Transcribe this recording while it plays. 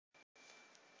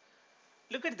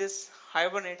Look at this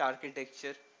Hibernate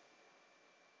architecture.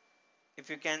 If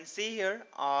you can see here,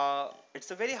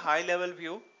 it's a very high level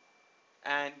view,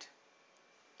 and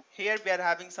here we are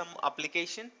having some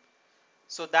application.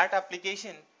 So that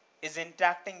application is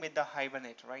interacting with the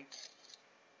Hibernate, right?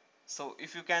 So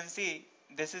if you can see,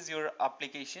 this is your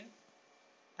application,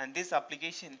 and this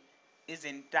application is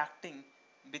interacting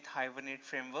with Hibernate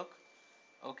framework.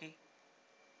 Okay,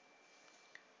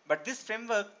 but this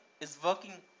framework is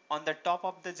working on the top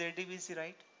of the JDBC,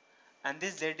 right? And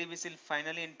this JDBC will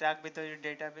finally interact with your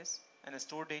database and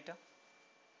store data,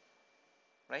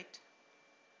 right?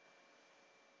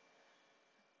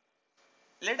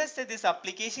 Let us say this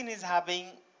application is having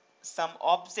some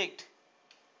object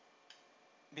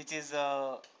which is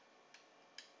a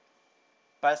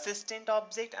persistent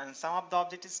object, and some of the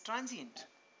object is transient.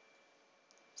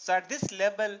 So at this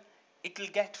level it will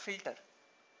get filter.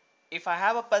 If I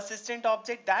have a persistent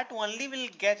object, that only will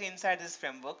get inside this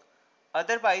framework.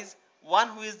 Otherwise, one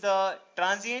who is the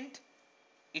transient,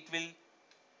 it will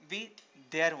be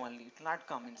there only, it will not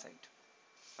come inside.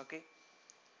 Okay,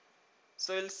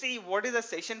 so we'll see what is a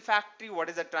session factory, what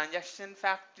is a transaction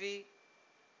factory,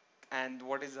 and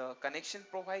what is a connection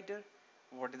provider,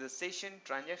 what is a session,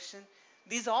 transaction.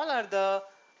 These all are the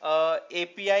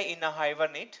API in a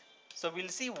Hibernate. So we'll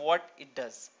see what it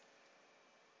does.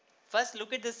 First,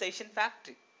 look at the session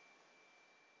factory.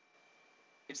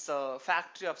 It's a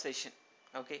factory of session.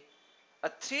 Okay, a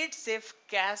thread safe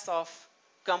cache of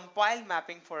compile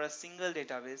mapping for a single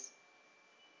database,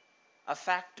 a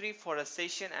factory for a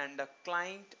session, and a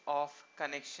client of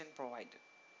connection provider.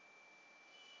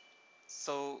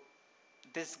 So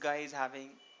this guy is having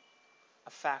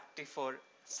a factory for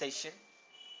session.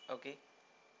 Okay,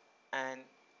 and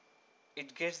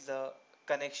it gets the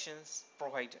connections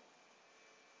provider.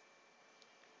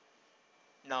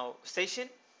 Now session,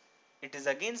 it is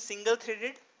again single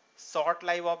threaded short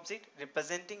live object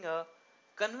representing a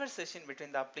conversation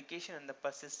between the application and the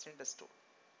persistent store.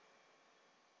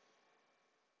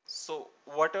 So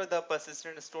whatever the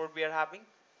persistent store we are having,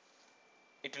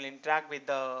 it will interact with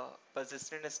the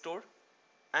persistent store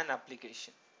and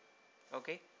application.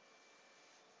 Okay,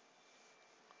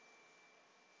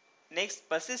 next,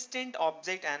 persistent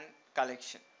object and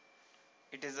collection.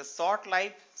 It is a short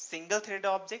lived single thread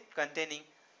object containing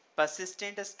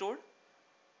persistent store,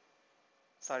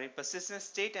 persistent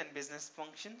state and business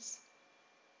functions.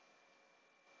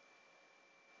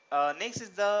 Next is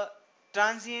the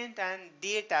transient and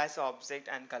detached object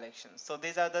and collection. So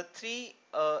these are the three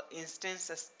instance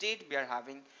state we are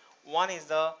having. One is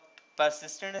the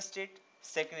persistent state,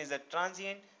 second is the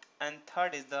transient, and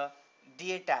third is the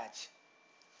detached.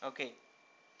 Okay,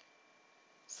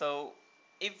 so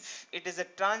if it is a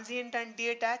transient and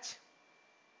detached,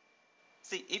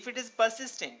 see, if it is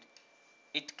persistent,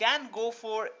 it can go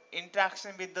for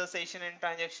interaction with the session and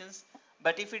transactions.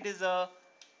 But if it is a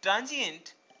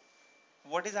transient,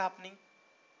 what is happening?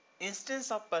 Instance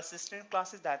of persistent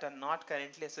classes that are not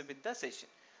currently associated with the session.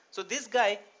 So this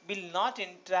guy will not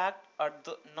interact or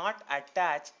not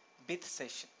attach with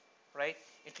session, right?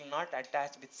 It will not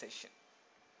attach with session.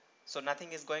 So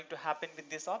nothing is going to happen with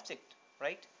this object,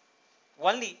 right?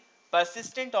 Only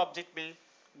persistent object will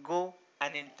go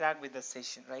and interact with the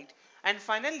session, right? And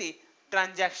finally,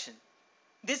 transaction.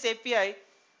 This API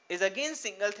is again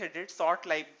single threaded short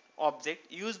lived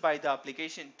object used by the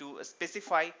application to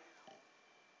specify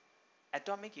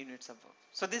atomic units of work.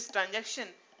 So this transaction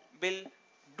will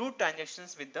do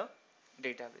transactions with the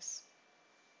database.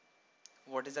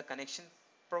 What is a connection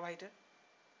provider?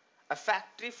 A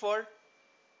factory for,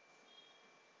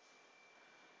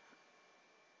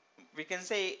 we can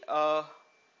say, or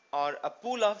a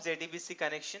pool of JDBC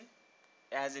connection,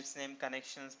 as its name,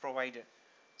 connections provider.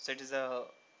 So it is a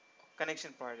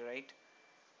connection provider, right?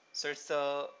 So it's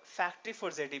a factory for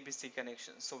JDBC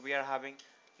connections. So we are having,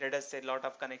 let us say, a lot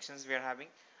of connections we are having,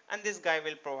 and this guy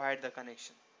will provide the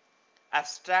connection.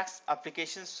 Abstracts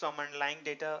applications from underlying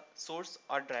data source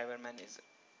or driver manager.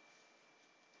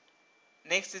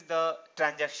 Next is the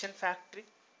transaction factory,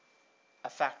 a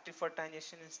factory for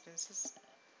transaction instances,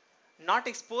 not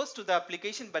exposed to the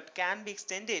application but can be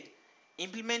extended,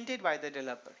 implemented by the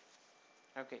developer.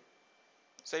 Okay,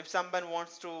 so if someone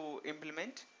wants to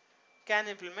implement, can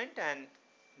implement and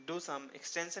do some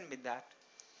extension with that.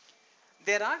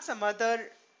 There are some other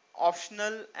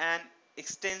optional and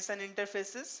extension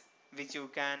interfaces which you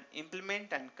can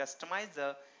implement and customize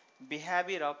the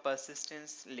behavior of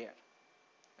persistence layer.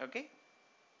 Okay,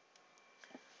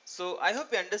 so I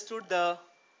hope you understood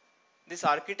this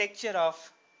architecture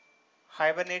of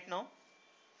Hibernate now.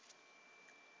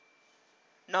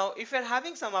 Now if you are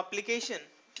having some application,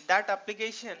 that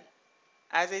application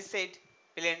as I said,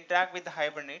 will interact with the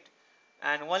Hibernate,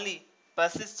 and only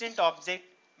persistent object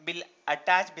will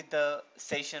attach with the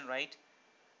session, right?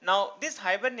 Now this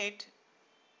Hibernate,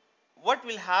 what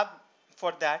we'll have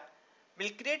for that, we'll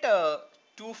create a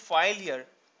two file here.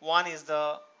 One is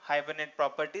the Hibernate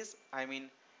properties. I mean,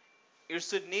 you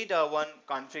should need a one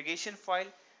configuration file,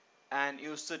 and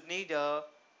you should need a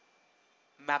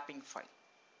mapping file,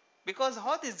 because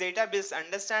how this database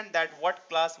understand that what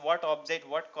class, what object,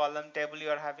 what column, table you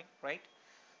are having, right?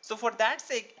 So for that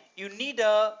sake you need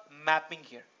a mapping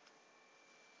here.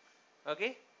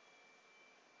 Okay,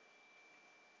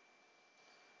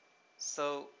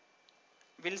 so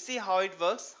we'll see how it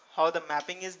works, how the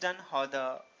mapping is done, how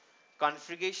the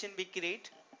configuration we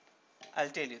create. I'll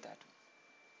tell you that.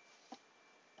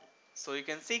 So you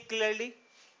can see clearly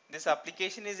this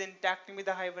application is interacting with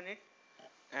the Hibernate,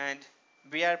 and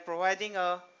we are providing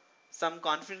a some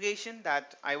configuration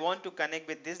that I want to connect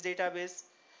with this database,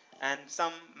 and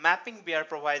some mapping we are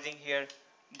providing here,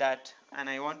 that, and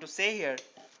I want to say here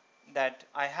that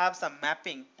I have some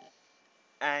mapping,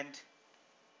 and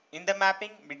in the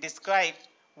mapping we describe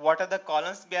what are the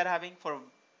columns we are having, for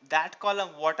that column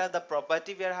what are the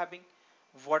property we are having,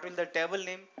 what will the table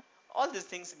name, all these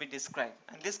things we describe,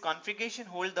 and this configuration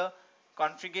hold the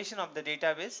configuration of the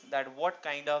database, that what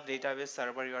kind of database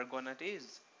server you are gonna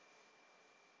use.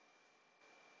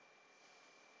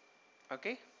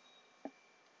 Okay,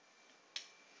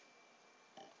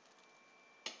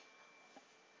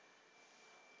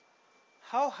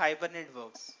 how Hibernate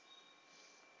works.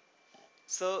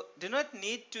 So do not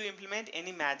need to implement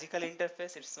any magical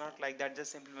interface. It's not like that,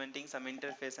 just implementing some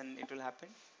interface and it will happen.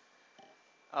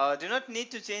 Do not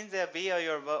need to change the way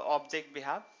your object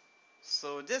behave.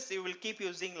 So just you will keep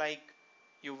using like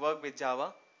you work with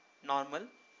Java, normal,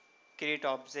 create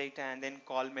object and then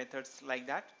call methods like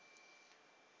that.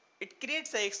 It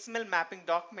creates a XML mapping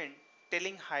document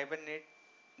telling Hibernate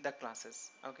the classes.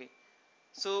 Okay.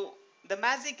 So the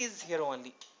magic is here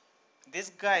only. This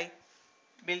guy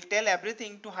will tell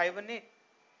everything to Hibernate.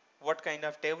 What kind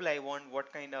of table I want,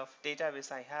 what kind of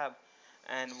database I have,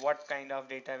 and what kind of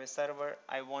database server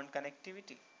I want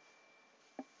connectivity.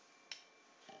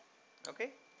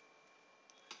 Okay.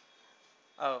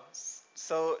 Oh,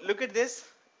 so look at this.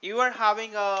 You are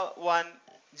having a one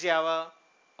Java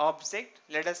object.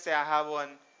 Let us say I have one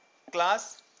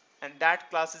class, and that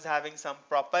class is having some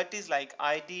properties like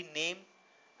ID, name,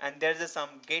 and there's a some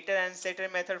getter and setter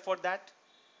method for that.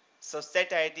 So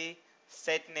set ID,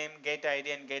 set name, get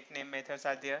ID, and get name methods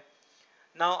are there.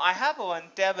 Now I have one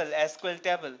table, SQL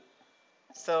table.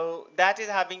 So that is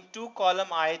having two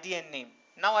column ID and name.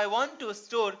 Now I want to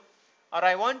store, or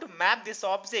I want to map this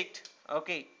object,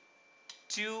 okay,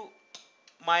 to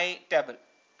my table.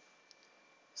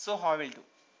 So how I will do?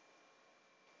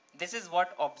 This is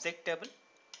what object table.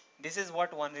 This is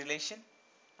what one relation.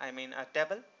 I mean a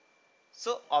table.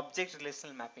 So object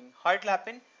relational mapping. How it will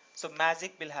happen? So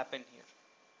magic will happen here.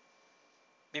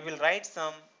 We will write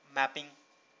some mapping,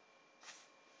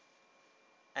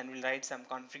 and we'll write some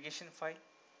configuration file.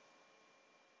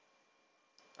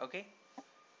 Okay.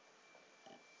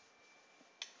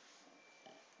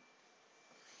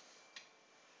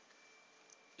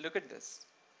 Look at this.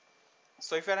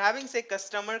 So if you're having say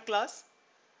customer class,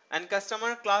 and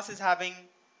customer class is having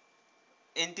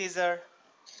integer,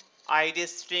 id,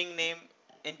 string name,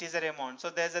 integer amount. So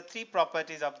there's a three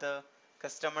properties of the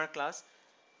customer class.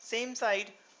 Same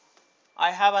side, I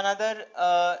have another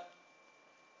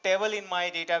table in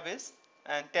my database,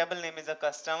 and table name is a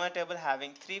customer table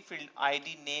having three field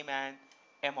id, name, and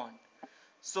amount.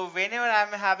 So whenever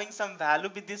I'm having some value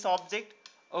with this object,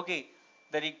 okay,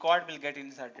 the record will get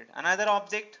inserted. Another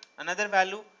object, another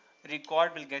value,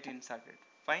 record will get inserted.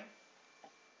 Fine.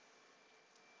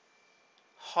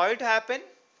 How it happen?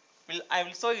 I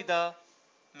will show you the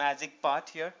magic part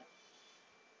here.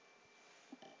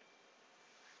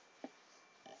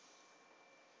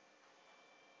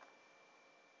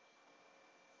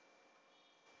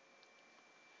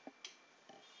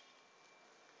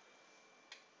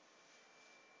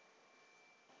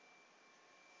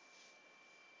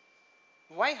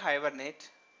 Why Hibernate?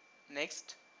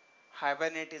 Next,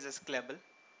 Hibernate is a scalable.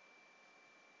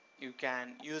 You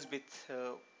can use with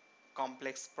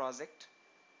complex project.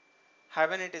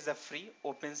 Hibernate is a free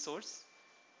open source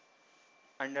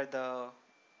under the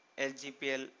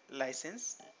LGPL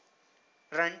license.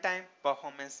 Runtime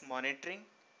performance monitoring,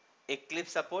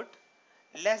 Eclipse support,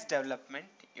 less development,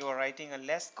 you are writing a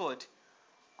less code,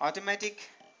 automatic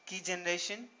key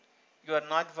generation, you are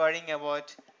not worrying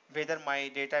about whether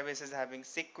my database is having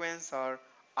sequence or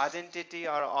identity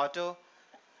or auto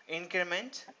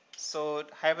increment. So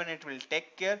Hibernate will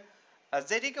take care, A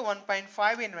JDK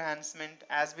 1.5 enhancement,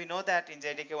 as we know that in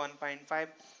JDK 1.5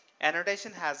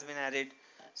 annotation has been added.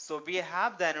 So we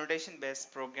have the annotation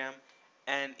based program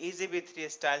and EJB3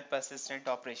 style persistent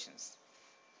operations.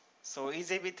 So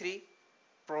EJB3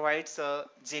 provides a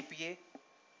JPA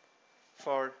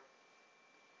for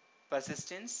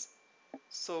persistence.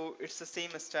 So it's the same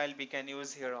style we can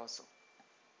use here also.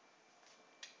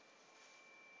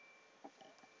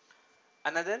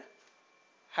 Another,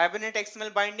 Hibernate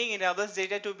XML binding enables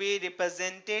data to be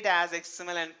represented as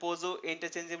XML and POSO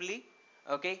interchangeably.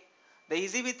 Okay. The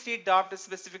EasyV3 adopt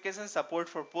specification support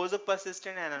for POSO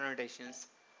persistent and annotations.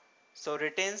 So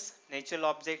retains natural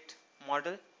object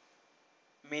model,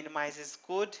 minimizes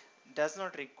code, does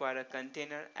not require a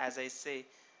container. As I say,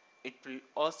 it will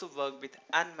also work with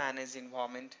unmanaged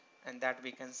environment, and that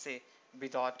we can say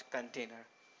without container.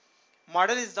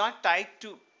 Model is not tied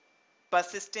to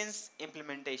persistence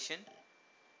implementation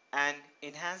and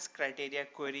enhanced criteria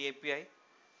query API.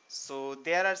 So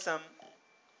there are some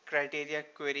criteria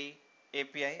query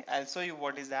API. I'll show you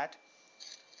what is that.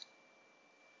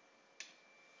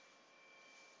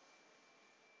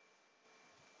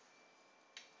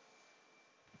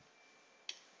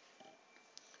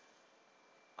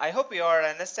 I hope you are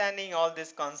understanding all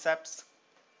these concepts.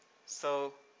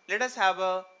 So let us have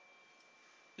a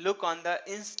look on the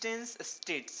instance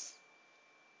states.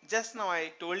 Just now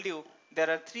I told you there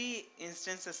are three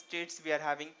instance states we are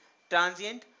having: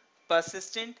 transient,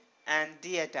 persistent, and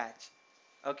detach.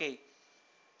 Okay.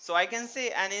 So I can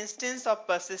say an instance of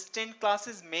persistent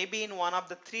classes may be in one of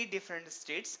the three different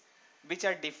states which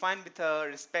are defined with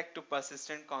respect to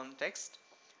persistent context.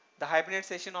 The Hibernate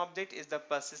session object is the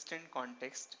persistent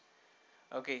context.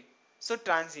 Okay, so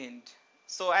transient.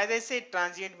 So as I said,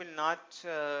 transient will not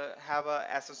have a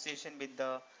association with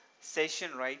the session,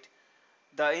 right?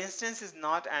 The instance is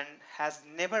not and has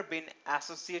never been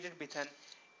associated with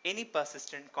any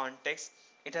persistent context.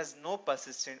 It has no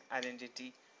persistent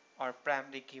identity or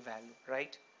primary key value,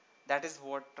 right? That is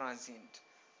what transient.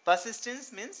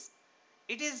 Persistence means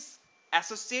it is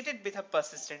associated with a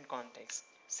persistent context.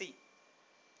 See,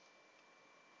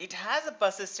 it has a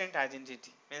persistent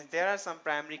identity, means there are some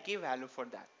primary key value for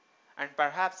that, and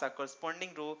perhaps a corresponding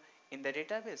row in the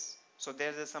database. So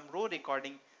there is some row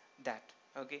recording that.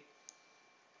 Okay.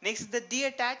 Next is the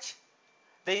detach.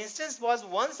 The instance was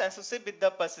once associated with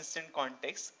the persistent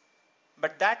context,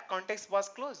 but that context was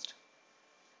closed,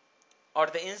 or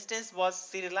the instance was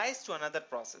serialized to another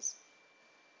process.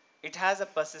 It has a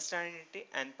persistent identity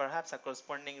and perhaps a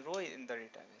corresponding row in the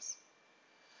database.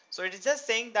 So it is just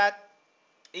saying that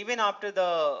even after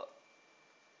the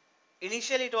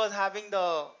initially it was having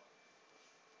the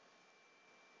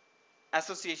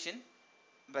association,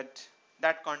 but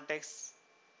that context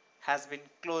has been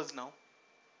closed now.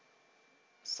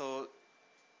 So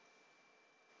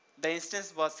the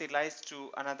instance was serialized to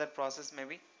another process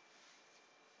maybe.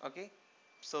 Okay.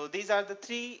 So these are the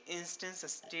three instance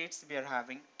states we are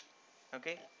having.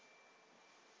 Okay.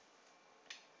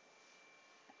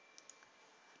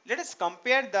 Let us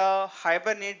compare the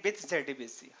Hibernate with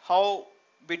JDBC. How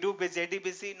we do with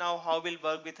JDBC, now how we'll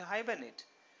work with Hibernate.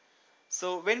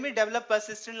 So when we develop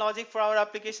persistent logic for our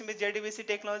application with JDBC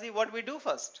technology, what we do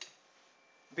first?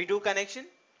 We do connection.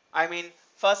 I mean,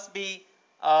 first we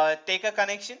take a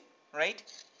connection, right?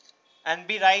 And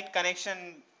we write connection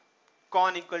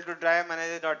con equal to drive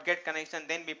manager dot get connection.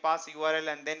 Then we pass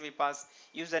URL and then we pass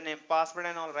username, password,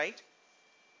 and all, right?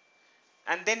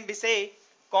 And then we say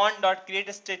con dot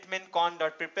create statement, con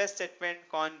dot prepare statement,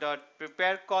 con dot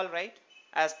prepare call, right?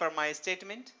 As per my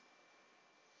statement.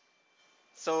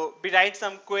 So we write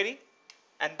some query,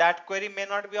 and that query may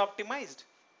not be optimized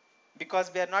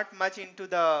because we are not much into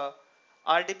the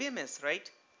RDBMS, right?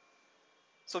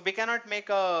 So we cannot make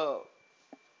a,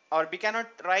 or we cannot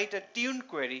write a tuned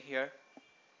query here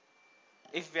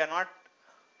if we are not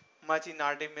much in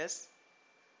RDBMS.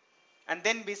 And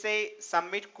then we say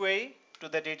submit query to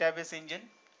the database engine.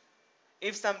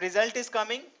 If some result is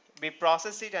coming, we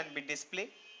process it and we display,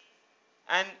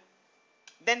 and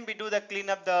then we do the clean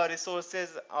up the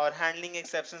resources or handling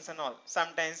exceptions and all.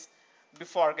 Sometimes we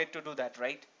forget to do that,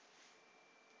 right?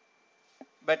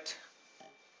 But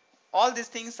all these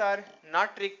things are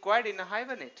not required in a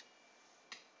Hibernate.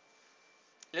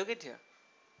 Look at here.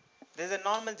 There's a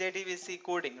normal JDBC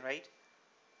coding, right?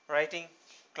 Writing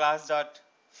class dot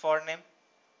for name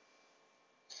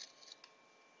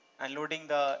and loading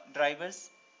the drivers,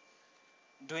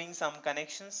 doing some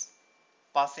connections,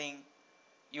 passing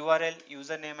URL,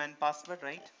 username, and password,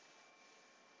 right?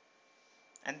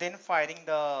 And then firing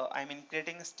the,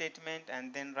 creating a statement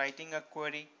and then writing a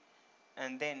query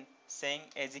and then saying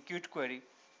execute query.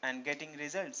 and getting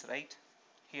results, right?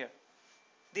 Here,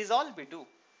 these all we do,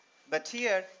 but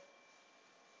here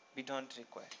we don't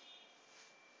require.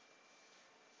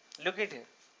 Look at here.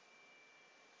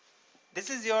 This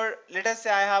is your, let us say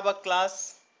I have a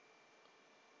class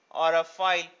or a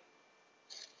file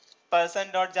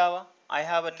person.java. I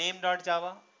have a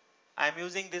name.java. I am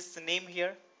using this name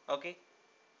here. Okay.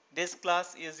 This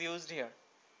class is used here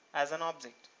as an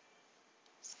object.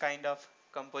 It's kind of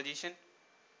composition.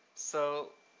 So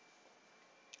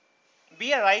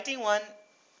we are writing one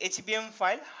HBM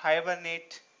file,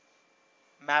 Hibernate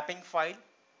mapping file.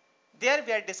 There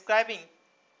we are describing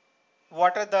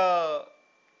what are the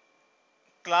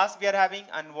class we are having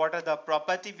and what are the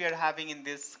property we are having in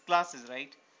these classes,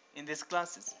 right? In these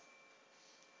classes.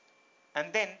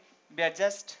 And then we are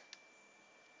just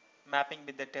mapping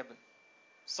with the table.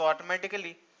 So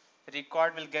automatically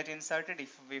record will get inserted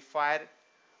if we fire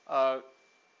or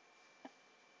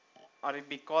if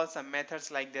we call some methods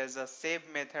like there's a save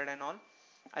method and all.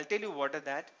 I'll tell you what are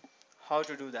that, how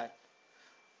to do that.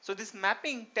 So this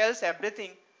mapping tells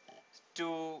everything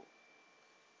to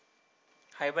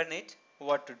Hibernate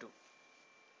what to do.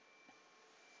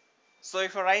 So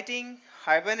if you're writing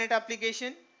Hibernate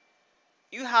application,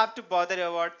 you have to bother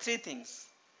about three things.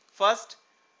 First,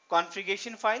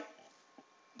 configuration file.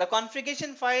 The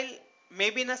configuration file may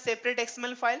be in a separate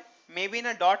XML file, maybe in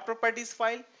a dot properties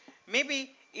file,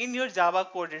 maybe in your Java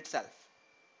code itself.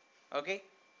 Okay.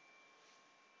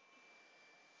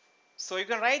 So you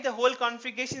can write the whole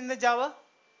configuration in the Java.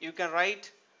 You can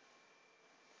write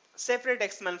separate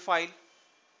XML file.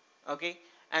 Okay.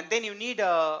 And then you need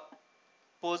a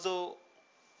pozo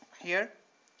here,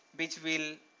 which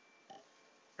will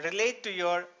relate to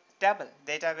your table,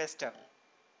 database table.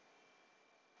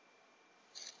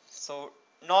 So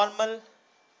normal,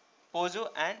 pozo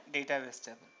and database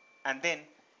table. And then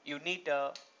you need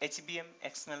a HBM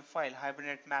XML file,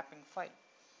 Hibernate mapping file.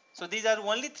 So these are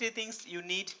only three things you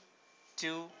need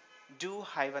to do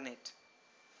Hibernate.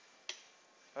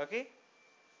 Okay.